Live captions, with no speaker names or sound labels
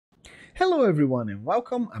Hello everyone and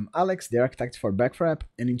welcome, I'm Alex, the architect for Backfrap,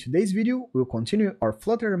 and in today's video we'll continue our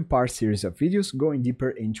Flutter and Parse series of videos going deeper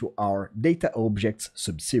into our data objects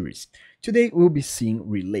subseries. Today we'll be seeing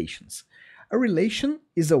relations. A relation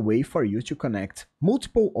is a way for you to connect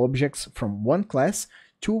multiple objects from one class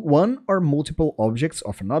to one or multiple objects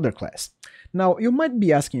of another class. Now you might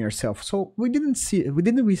be asking yourself, so we didn't see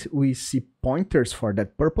pointers for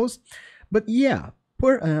that purpose? But yeah,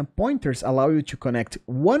 pointers allow you to connect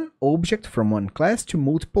one object from one class to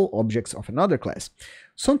multiple objects of another class.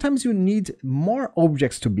 Sometimes you need more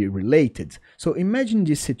objects to be related. So imagine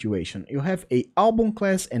this situation. You have an album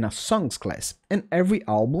class and a songs class, and every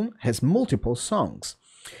album has multiple songs.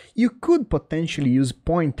 You could potentially use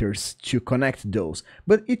pointers to connect those,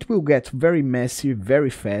 but it will get very messy very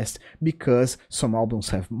fast because some albums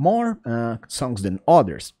have more songs than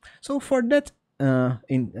others. So for that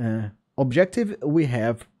objective, we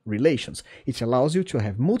have relations. It allows you to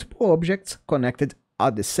have multiple objects connected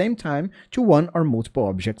at the same time to one or multiple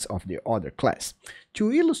objects of the other class.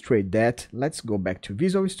 To illustrate that, let's go back to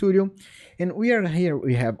Visual Studio, and we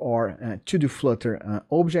have our to-do Flutter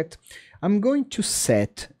object. I'm going to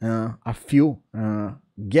set a few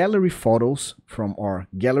gallery photos from our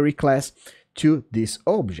gallery class to this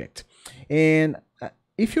object. And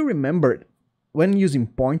if you remember, when using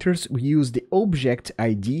pointers, we use the object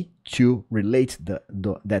ID to relate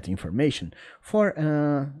that information.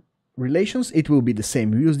 For relations, it will be the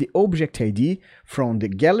same. We use the object ID from the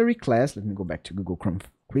gallery class. Let me go back to Google Chrome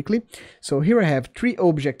quickly. So here I have three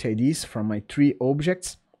object IDs from my three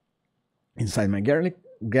objects inside my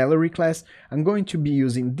gallery class. I'm going to be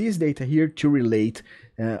using this data here to relate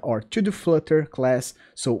or to the Flutter class.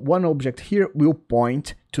 So one object here will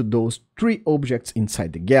point to those three objects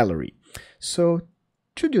inside the gallery. So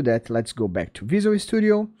to do that, let's go back to Visual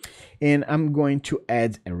Studio, and I'm going to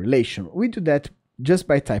add a relation. We do that just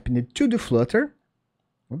by typing it to the Flutter,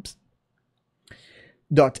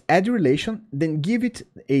 dot add relation, then give it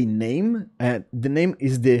a name. The name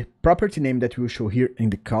is the property name that will show here in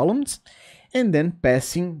the columns, and then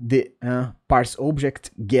passing the parse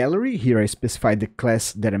object gallery. Here I specify the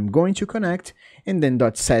class that I'm going to connect, and then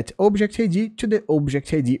dot set object ID to the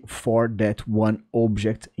object ID for that one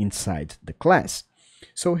object inside the class.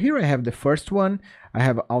 So here I have the first one, I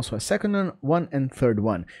have also a second one and third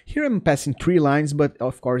one. Here I'm passing three lines, but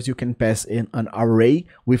of course you can pass in an array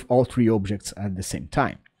with all three objects at the same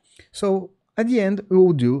time. So at the end we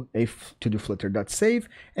will do a to do flutter.save,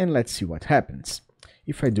 and let's see what happens.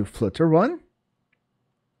 If I do flutter run,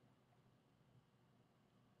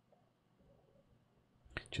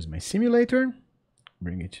 choose my simulator,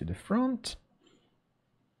 bring it to the front.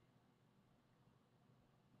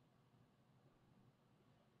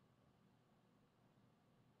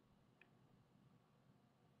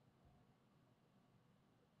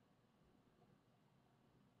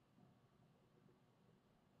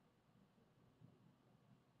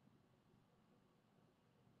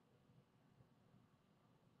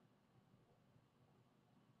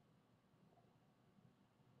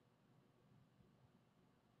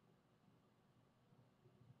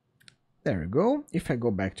 There we go. If I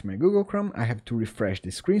go back to my Google Chrome, I have to refresh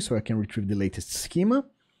the screen so I can retrieve the latest schema.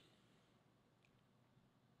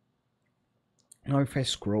 Now if I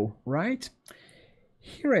scroll right,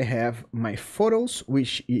 here I have my photos,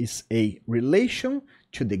 which is a relation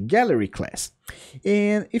to the gallery class.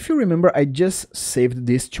 And if you remember, I just saved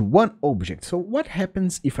this to one object. So what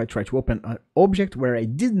happens if I try to open an object where I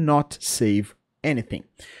did not save anything?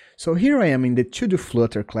 So here I am in the to-do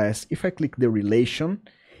Flutter class. If I click the relation,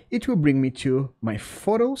 it will bring me to my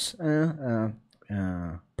photos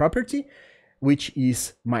property, which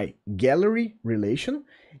is my gallery relation,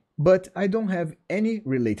 but I don't have any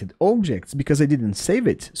related objects because I didn't save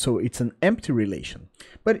it, so it's an empty relation.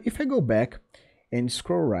 But if I go back and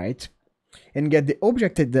scroll right and get the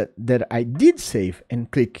object that I did save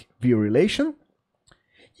and click view relation,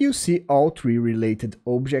 you see all three related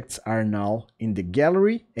objects are now in the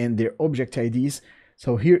gallery and their object IDs.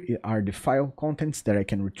 So here are the file contents that I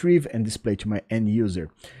can retrieve and display to my end user.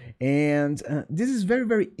 And this is very,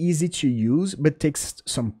 very easy to use, but takes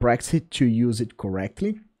some practice to use it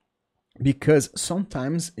correctly, because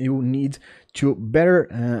sometimes you need to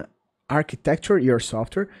better architecture your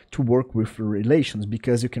software to work with relations,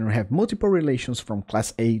 because you can have multiple relations from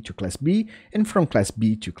class A to class B and from class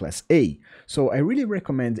B to class A. So I really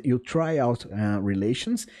recommend you try out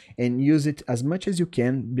relations and use it as much as you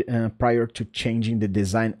can prior to changing the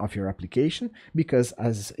design of your application, because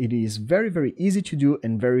as it is very, very easy to do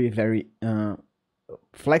and very, very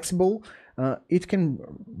flexible it can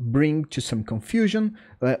bring to some confusion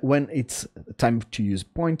when it's time to use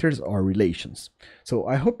pointers or relations. So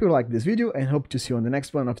I hope you like this video and hope to see you on the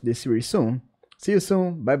next one of this series soon. See you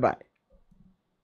soon. Bye bye.